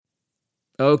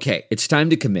Okay, it's time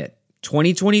to commit.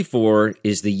 2024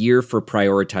 is the year for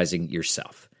prioritizing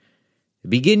yourself.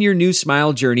 Begin your new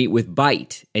smile journey with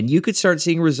Byte, and you could start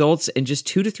seeing results in just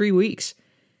 2 to 3 weeks.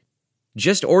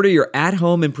 Just order your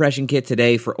at-home impression kit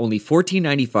today for only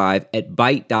 $14.95 at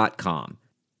Byte.com.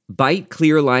 Byte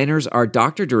clear liners are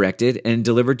doctor-directed and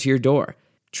delivered to your door.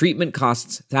 Treatment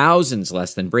costs thousands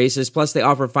less than braces, plus they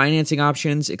offer financing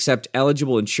options, accept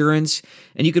eligible insurance,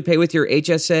 and you could pay with your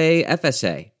HSA,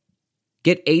 FSA.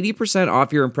 Get 80%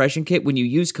 off your impression kit when you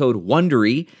use code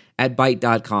WONDERY at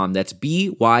Byte.com. That's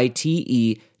BYTE.com.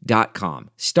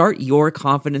 Start your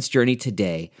confidence journey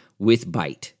today with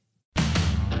Byte.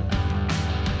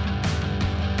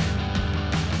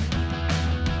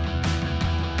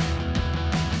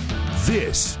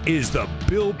 This is the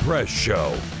Bill Press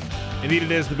Show. Indeed,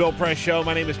 it is the Bill Press Show.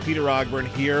 My name is Peter Ogburn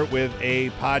here with a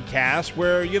podcast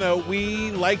where, we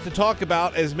like to talk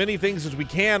about as many things as we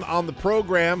can on the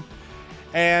program.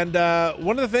 And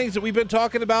one of the things that we've been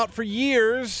talking about for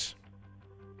years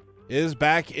is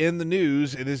back in the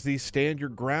news. It is the Stand Your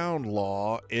Ground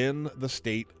law in the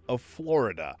state of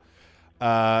Florida.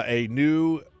 A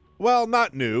new, well,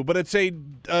 not new, but it's a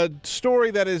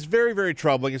story that is very, very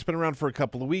troubling. It's been around for a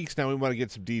couple of weeks now. We want to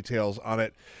get some details on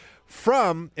it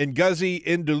from Ngozi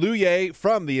Ndulue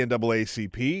from the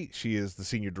NAACP. She is the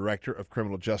Senior Director of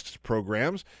Criminal Justice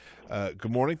Programs.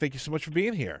 Good morning. Thank you so much for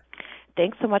being here.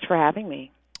 Thanks so much for having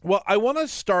me. Well, I want to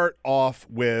start off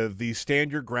with the Stand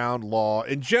Your Ground law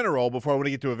in general before I want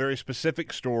to get to a very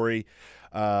specific story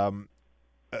that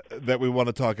we want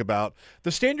to talk about.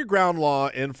 The Stand Your Ground law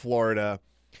in Florida,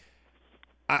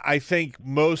 I think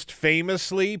most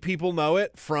famously people know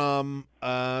it from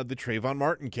the Trayvon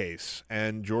Martin case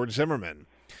and George Zimmerman,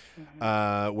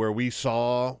 where we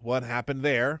saw what happened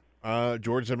there.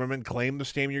 George Zimmerman claimed the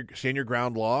Stand Your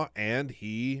Ground law, and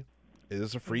he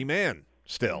is a free man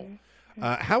still.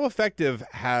 How effective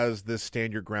has this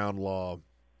Stand Your Ground law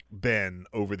been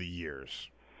over the years?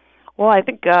 Well, I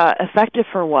think effective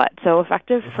for what? So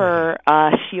effective for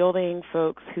shielding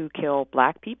folks who kill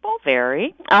black people?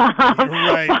 Very.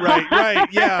 Right.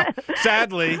 Yeah.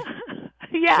 Sadly.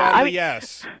 Yeah. Sadly,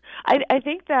 yes. I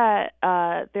think that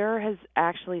there has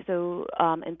actually,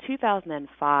 in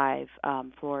 2005,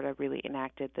 Florida really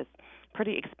enacted this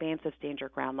pretty expansive Stand Your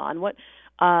Ground law. And what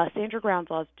Stand Your Ground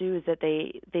laws do is that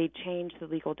they change the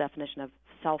legal definition of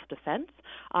self-defense.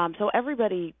 So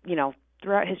everybody,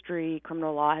 throughout history,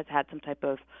 criminal law has had some type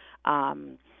of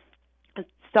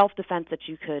self-defense that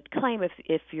you could claim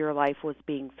if your life was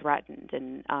being threatened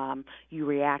and you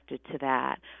reacted to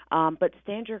that. But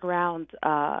Stand Your Ground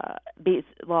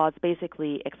laws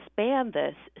basically expand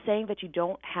this, saying that you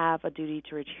don't have a duty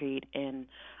to retreat in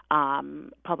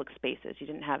public spaces. You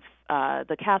didn't have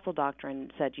the Castle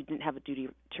Doctrine said you didn't have a duty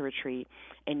to retreat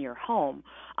in your home.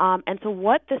 And so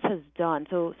what this has done,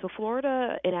 so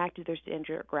Florida enacted their Stand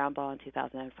Your Ground law in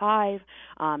 2005.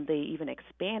 They even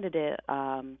expanded it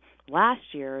last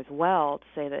year as well to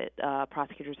say that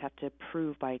prosecutors have to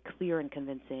prove by clear and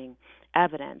convincing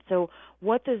evidence. So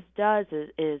what this does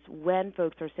is when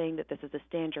folks are saying that this is a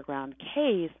Stand Your Ground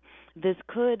case, this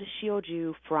could shield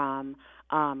you from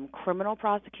criminal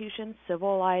prosecution,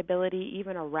 civil liability,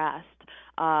 even arrest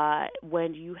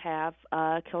when you have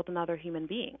killed another human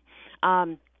being.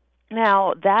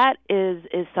 Now, that is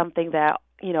something that,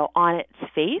 on its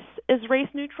face is race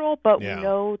neutral, but we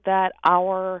know that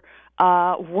our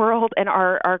world and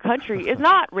our country is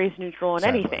not race neutral in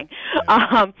anything.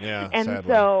 And sadly.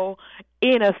 So,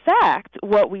 in effect,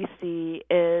 what we see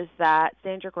is that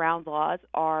Stand Your Ground laws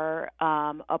are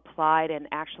applied and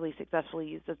actually successfully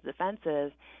used as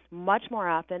defenses much more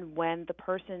often when the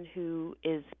person who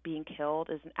is being killed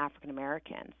is an African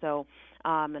American. So,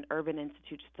 an Urban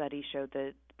Institute study showed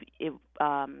that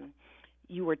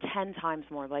you were 10 times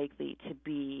more likely to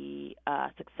be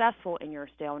successful in your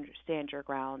Stand Your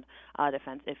Ground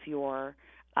defense if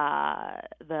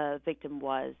the victim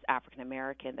was African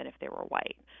American than if they were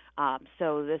white.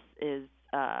 So this is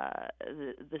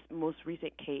this most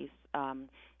recent case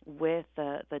with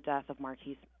the death of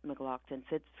Marquise McLaughlin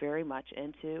fits very much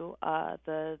into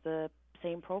the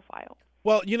same profile.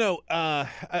 Well,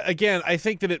 again, I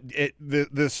think that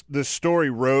this story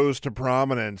rose to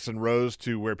prominence and rose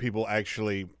to where people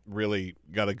actually really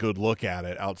got a good look at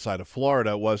it outside of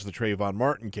Florida was the Trayvon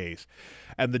Martin case.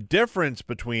 And the difference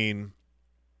between,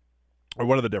 or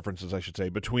one of the differences, I should say,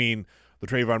 between the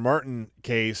Trayvon Martin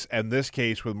case and this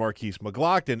case with Marquise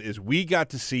McLaughlin is we got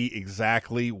to see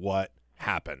exactly what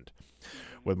happened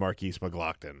with Marquise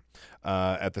McLaughlin.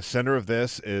 At the center of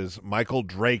this is Michael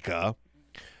Draka,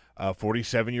 a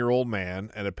 47-year-old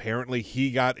man, and apparently he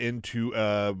got into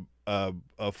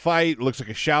a fight. Looks like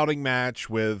a shouting match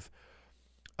with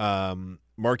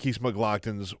Marquise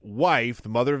McLaughlin's wife, the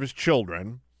mother of his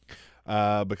children,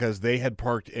 because they had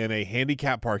parked in a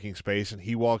handicapped parking space, and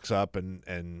he walks up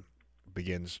and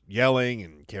begins yelling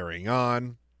and carrying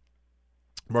on.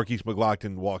 Marquise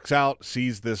McLaughlin walks out,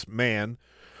 sees this man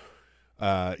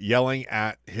yelling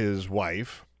at his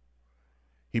wife.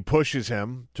 He pushes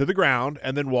him to the ground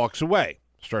and then walks away,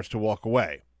 starts to walk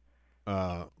away.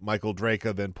 Michael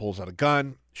Draka then pulls out a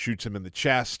gun, shoots him in the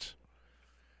chest,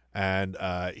 and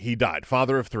he died.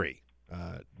 Father of three,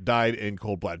 died in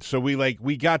cold blood. So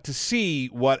we got to see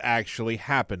what actually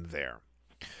happened there.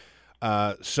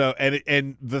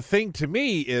 And the thing to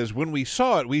me is when we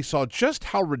saw it, we saw just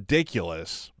how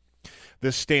ridiculous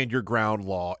this stand your ground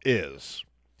law is,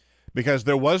 because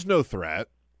there was no threat.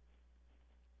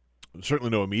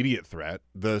 Certainly no immediate threat.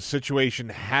 The situation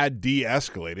had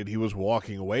de-escalated. He was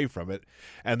walking away from it.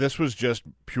 And this was just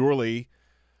purely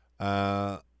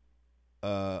a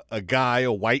guy,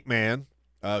 a white man,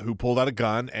 who pulled out a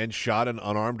gun and shot an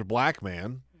unarmed black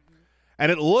man. Mm-hmm. And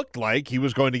it looked like he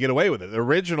was going to get away with it. The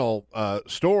original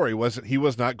story was that he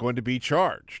was not going to be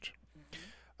charged.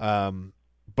 Mm-hmm.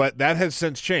 But that has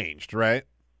since changed, right?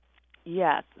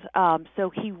 Yes. So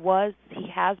he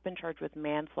has been charged with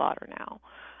manslaughter now.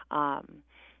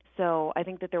 So I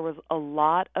think that there was a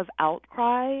lot of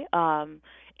outcry, and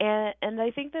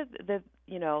I think that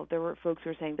there were folks who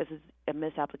were saying this is a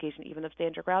misapplication even of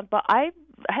stand your ground. But I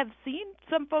have seen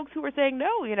some folks who were saying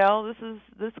no,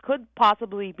 this could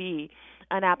possibly be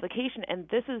an application, and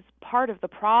this is part of the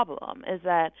problem, is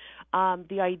that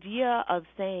the idea of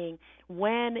saying,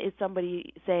 when is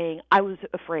somebody saying I was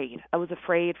afraid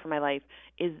for my life,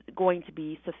 is going to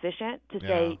be sufficient to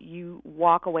say you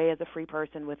walk away as a free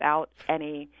person without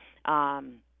any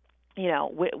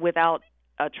without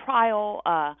a trial,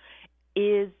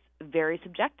 is very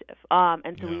subjective.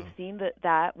 And so we've seen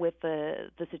that with the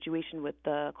situation with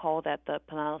the call that the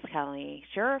Pinellas County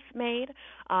Sheriff made,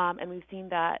 and we've seen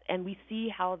that, and we see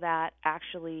how that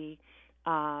actually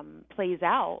plays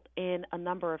out in a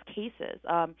number of cases.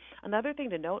 Another thing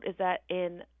to note is that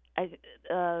I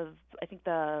think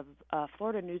the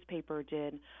Florida newspaper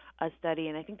did a study,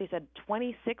 and I think they said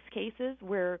 26 cases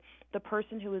where the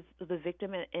person who was the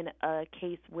victim in a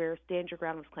case where stand your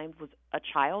ground was claimed was a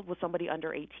child, was somebody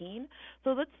under 18.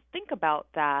 So let's think about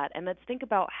that, and let's think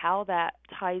about how that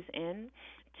ties in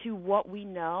to what we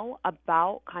know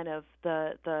about kind of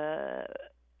the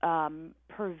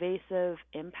pervasive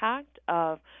impact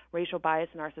of racial bias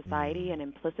in our society and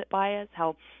implicit bias,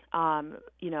 how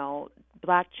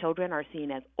black children are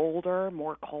seen as older,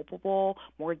 more culpable,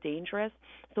 more dangerous.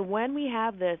 So when we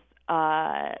have this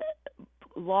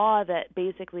law that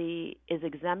basically is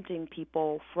exempting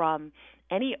people from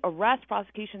any arrest,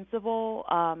 prosecution, civil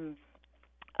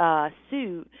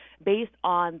suit based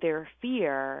on their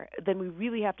fear, then we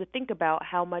really have to think about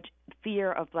how much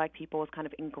fear of black people is kind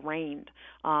of ingrained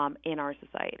in our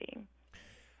society.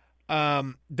 I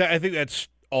think that's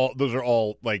all. Those are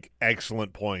all like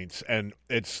excellent points, and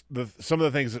it's some of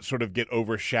the things that sort of get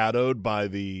overshadowed by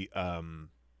the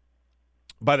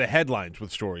headlines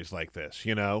with stories like this,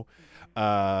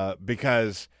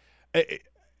 because.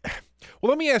 Well,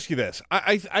 let me ask you this.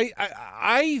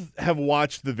 I have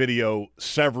watched the video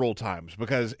several times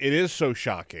because it is so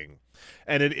shocking,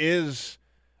 and it is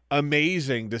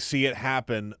amazing to see it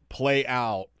happen, play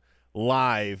out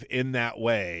live in that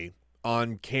way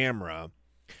on camera.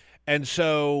 And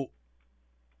so,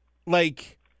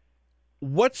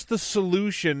 what's the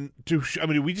solution to?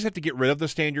 We just have to get rid of the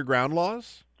stand your ground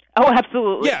laws. Oh,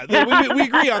 absolutely. Yeah, we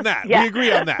agree on that. Yeah. We agree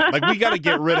on that. We got to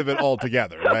get rid of it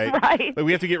altogether, right? Right.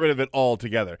 We have to get rid of it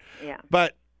altogether. Yeah.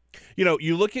 But,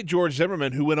 you look at George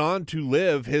Zimmerman, who went on to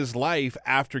live his life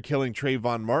after killing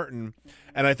Trayvon Martin,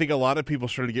 and I think a lot of people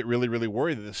started to get really, really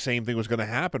worried that the same thing was going to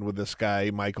happen with this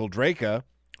guy, Michael Draka,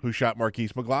 who shot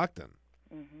Marquise McLaughlin.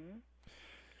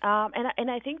 And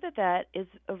I think that is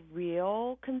a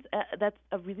real that's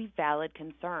a really valid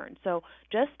concern. So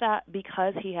just that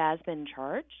because he has been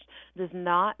charged does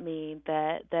not mean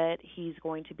that he's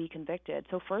going to be convicted.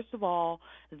 So first of all,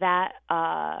 that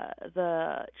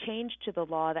the change to the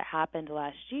law that happened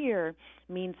last year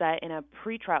means that in a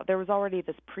pretrial, there was already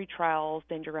this pretrial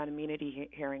stand your ground immunity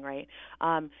hearing, right?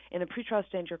 In a pretrial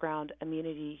stand your ground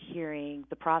immunity hearing,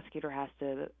 the prosecutor has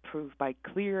to prove by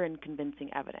clear and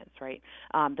convincing evidence, right,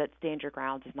 that stand your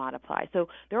ground does not apply. So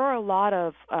there are a lot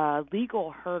of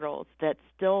legal hurdles that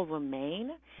still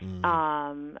remain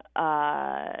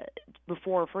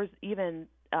before first even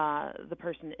the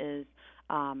person is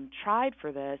tried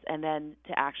for this and then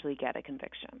to actually get a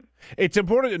conviction. It's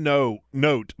important to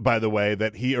note, by the way,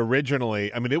 that he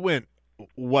originally, I mean, it went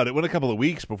a couple of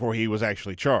weeks before he was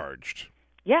actually charged.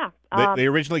 Yeah. They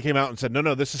originally came out and said,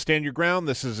 no, this is stand your ground.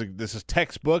 This is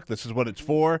textbook. This is what it's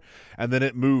for. And then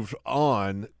it moved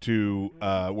on to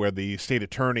where the state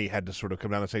attorney had to sort of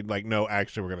come down and say, like, no,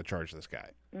 actually, we're going to charge this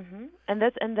guy. Mm-hmm. And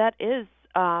that is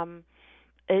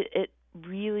it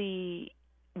really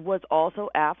was also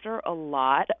after a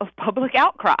lot of public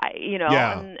outcry,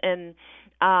 Yeah. and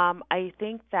I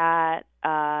think that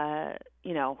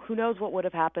who knows what would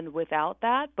have happened without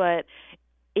that, but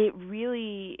it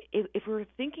really, if we're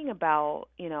thinking about,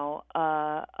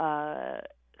 a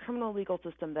criminal legal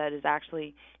system that is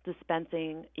actually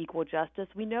dispensing equal justice,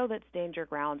 we know that stand your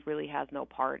ground really has no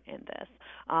part in this.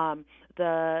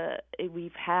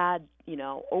 We've had,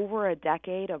 over a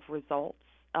decade of results.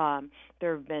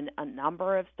 There have been a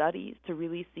number of studies to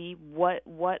really see what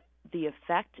the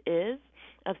effect is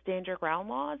of stand your ground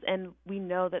laws, and we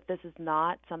know that this is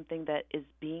not something that is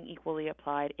being equally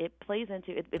applied. It plays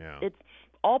into it. It's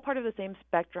all part of the same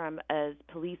spectrum as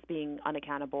police being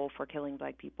unaccountable for killing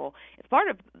Black people. It's part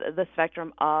of the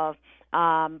spectrum of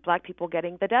Black people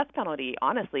getting the death penalty.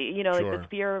 Honestly, Sure. like this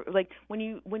fear, like when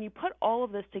you put all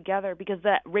of this together, because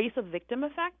that race of victim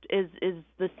effect is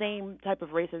the same type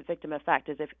of race of victim effect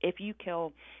as if you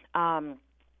kill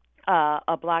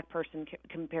a Black person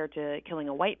compared to killing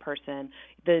a white person,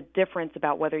 the difference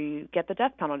about whether you get the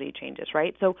death penalty changes,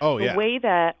 right? So the way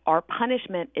that our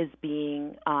punishment is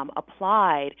being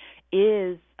applied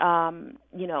is,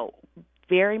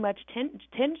 very much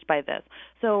tinged by this.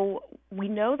 So we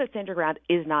know that stand your ground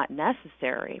is not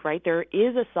necessary, right? There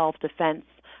is a self-defense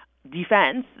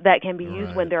that can be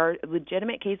used when there are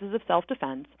legitimate cases of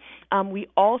self-defense. We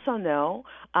also know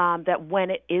that when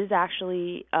it is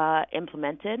actually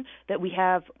implemented, that we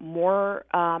have more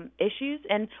issues.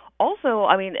 And also,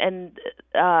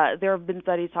 there have been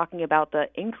studies talking about the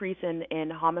increase in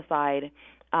homicide,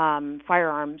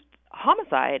 firearms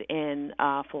homicide in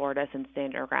Florida since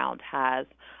stand your ground has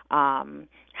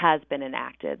been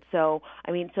enacted. So,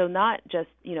 so not just,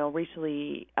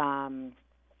 racially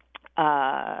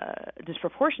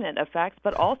disproportionate effects,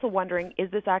 but also wondering, is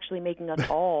this actually making us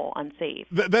all unsafe?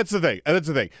 That's the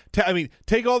thing.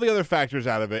 Take all the other factors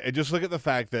out of it and just look at the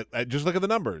fact that, just look at the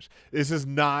numbers. This is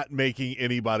not making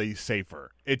anybody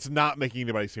safer. It's not making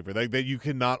anybody safer. That you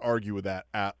cannot argue with that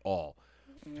at all.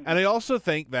 Mm-hmm. And I also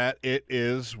think that it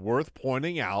is worth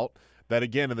pointing out that,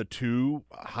 again, in the two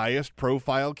highest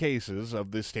profile cases of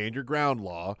the stand your ground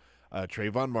law,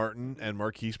 Trayvon Martin and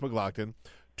Marquise McLaughlin,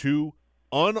 two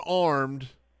unarmed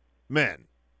men,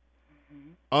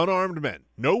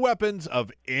 no weapons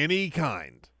of any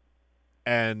kind,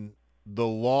 and the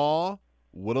law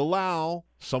would allow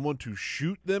someone to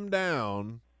shoot them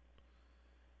down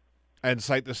and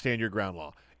cite the stand your ground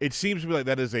law. It seems to me like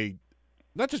that is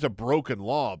not just a broken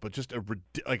law, but just a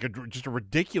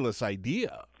ridiculous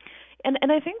idea. And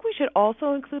I think we should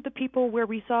also include the people where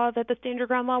we saw that the stand your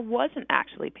ground law wasn't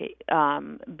actually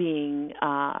being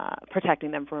protecting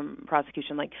them from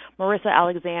prosecution, like Marissa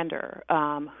Alexander,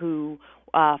 who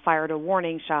fired a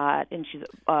warning shot, and she's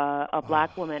a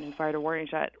Black woman who fired a warning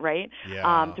shot, right?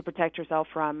 Yeah. To protect herself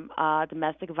from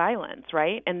domestic violence,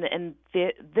 right? And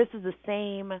this is the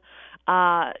same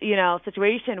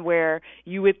situation where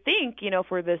you would think,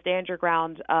 for the stand your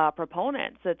ground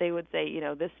proponents that they would say,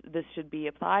 this should be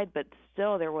applied, but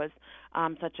still there was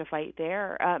such a fight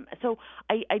there. So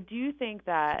I do think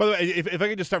that. By the way, if I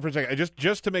could just stop for a second,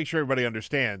 just to make sure everybody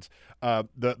understands,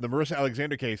 the Marissa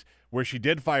Alexander case where she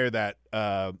did fire that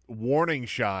warning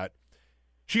shot,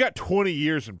 she got 20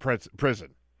 years in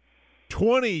prison.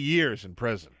 20 years in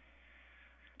prison.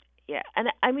 Yeah, and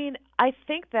I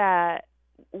think that.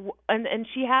 And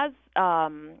she has,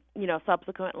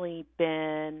 subsequently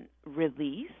been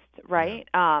released, right?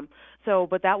 Yeah.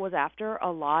 But that was after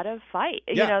a lot of fight.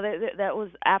 Yeah. That was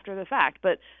after the fact.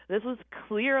 But this was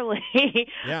clearly,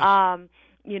 not.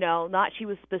 She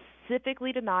was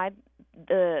specifically denied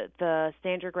the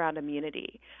stand your ground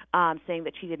immunity, saying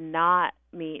that she did not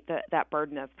meet that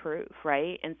burden of proof,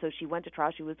 right? And so she went to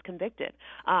trial. She was convicted.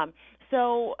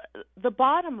 So the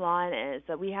bottom line is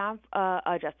that we have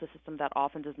a justice system that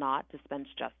often does not dispense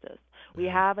justice. We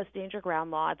have a stand your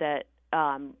ground law that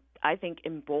I think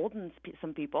emboldens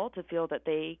some people to feel that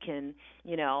they can,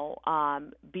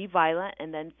 be violent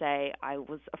and then say, I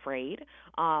was afraid.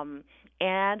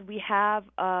 And we have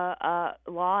a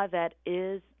law that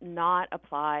is not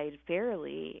applied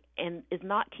fairly and is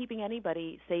not keeping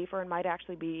anybody safer and might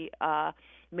actually be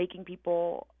making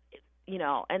people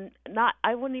and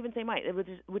I wouldn't even say might,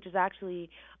 which is actually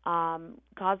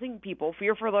causing people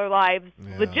fear for their lives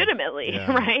legitimately,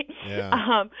 right?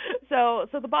 Yeah. So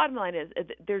the bottom line is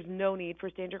there's no need for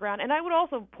stand your ground. And I would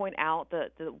also point out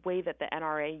the way that the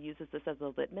NRA uses this as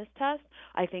a litmus test,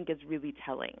 I think, is really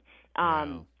telling.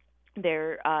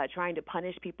 They're trying to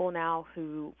punish people now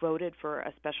who voted for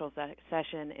a special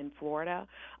session in Florida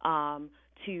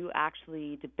to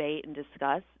actually debate and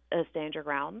discuss a stand your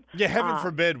ground. Yeah, heaven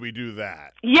forbid we do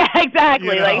that. Yeah,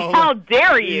 exactly. Like, how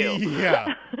dare you?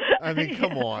 Yeah. I mean,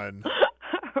 come on.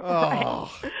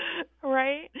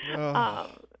 Right.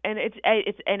 And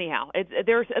it's anyhow.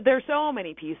 There's so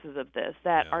many pieces of this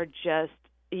that are just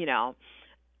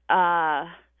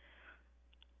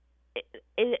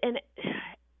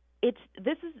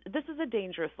this is a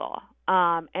dangerous law,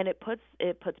 and it puts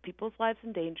people's lives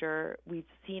in danger. We've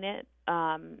seen it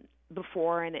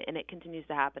before, and it continues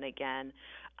to happen again.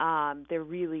 There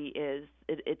really is.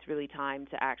 It's really time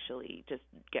to actually just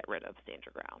get rid of stand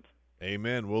your ground.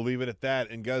 Amen. We'll leave it at that.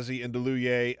 Ngozi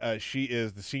Ndulue, she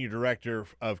is the Senior Director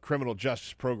of Criminal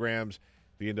Justice Programs,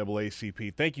 the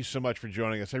NAACP. Thank you so much for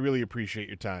joining us. I really appreciate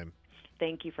your time.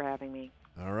 Thank you for having me.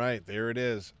 All right, there it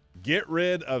is. Get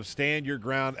rid of stand your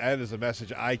ground. That is a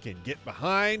message I can get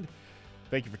behind.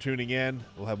 Thank you for tuning in.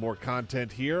 We'll have more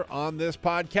content here on this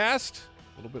podcast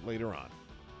a little bit later on.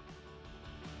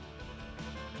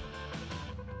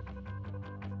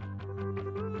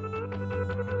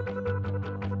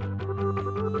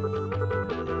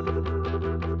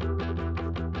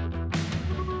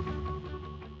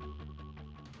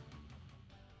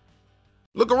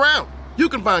 Look around. You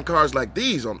can find cars like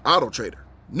these on AutoTrader.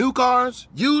 New cars,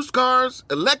 used cars,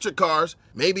 electric cars,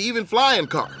 maybe even flying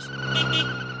cars.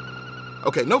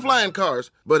 Okay, no flying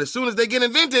cars, but as soon as they get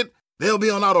invented, they'll be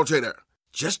on AutoTrader.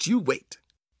 Just you wait.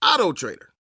 AutoTrader.